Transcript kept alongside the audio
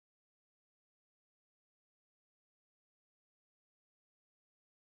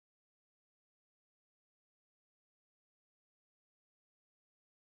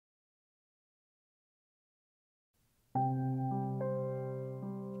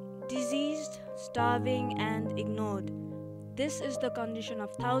Diseased, starving, and ignored. This is the condition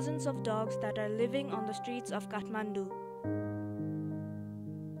of thousands of dogs that are living on the streets of Kathmandu.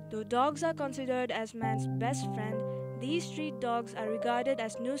 Though dogs are considered as man's best friend, these street dogs are regarded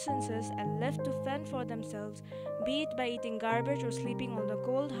as nuisances and left to fend for themselves, be it by eating garbage or sleeping on the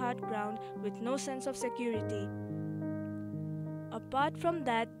cold, hard ground with no sense of security. Apart from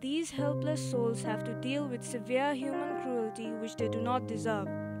that, these helpless souls have to deal with severe human cruelty which they do not deserve.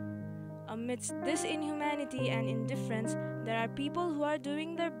 Amidst this inhumanity and indifference, there are people who are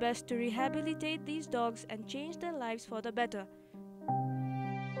doing their best to rehabilitate these dogs and change their lives for the better.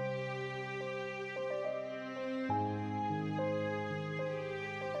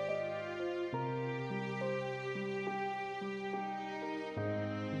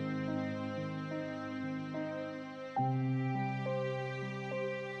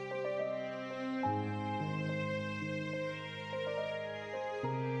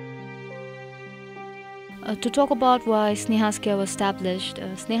 To talk about why Sneha's Care was established,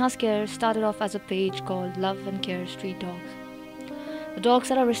 Sneha's Care started off as a page called Love and Care Street Dogs. The dogs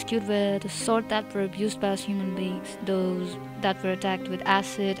that are rescued were the sort that were abused by us human beings, those that were attacked with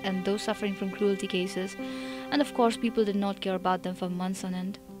acid, and those suffering from cruelty cases. And of course, people did not care about them for months on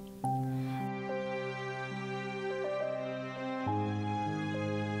end.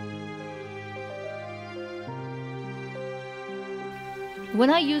 When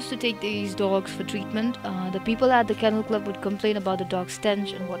I used to take these dogs for treatment, the people at the kennel club would complain about the dog's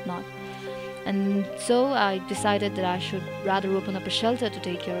stench and whatnot. And so I decided that I should rather open up a shelter to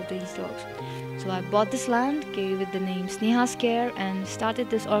take care of these dogs. So I bought this land, gave it the name Sneha's Care, and started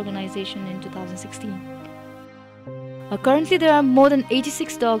this organization in 2016. Currently there are more than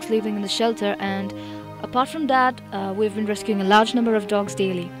 86 dogs living in the shelter, and apart from that, we've been rescuing a large number of dogs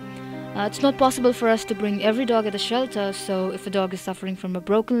daily. It's not possible for us to bring every dog at the shelter, so if a dog is suffering from a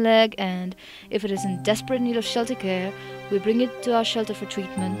broken leg and if it is in desperate need of shelter care, we bring it to our shelter for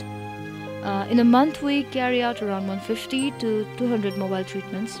treatment. In a month, we carry out around 150 to 200 mobile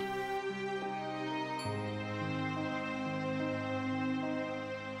treatments.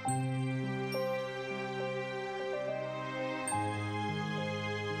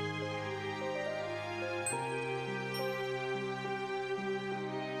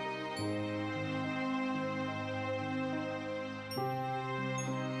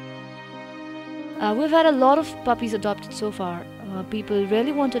 We've had a lot of puppies adopted so far. People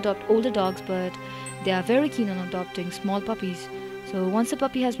really want to adopt older dogs, but they are very keen on adopting small puppies. So once a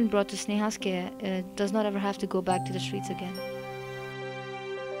puppy has been brought to Sneha's Care, it does not ever have to go back to the streets again.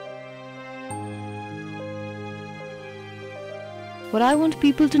 What I want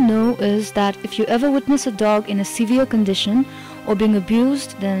people to know is that if you ever witness a dog in a severe condition or being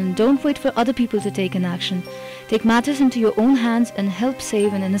abused, then don't wait for other people to take an action. Take matters into your own hands and help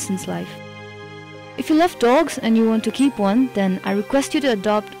save an innocent's life. If you love dogs and you want to keep one, then I request you to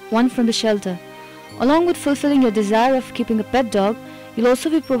adopt one from the shelter. Along with fulfilling your desire of keeping a pet dog, you'll also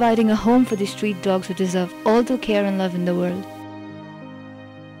be providing a home for these street dogs who deserve all the care and love in the world.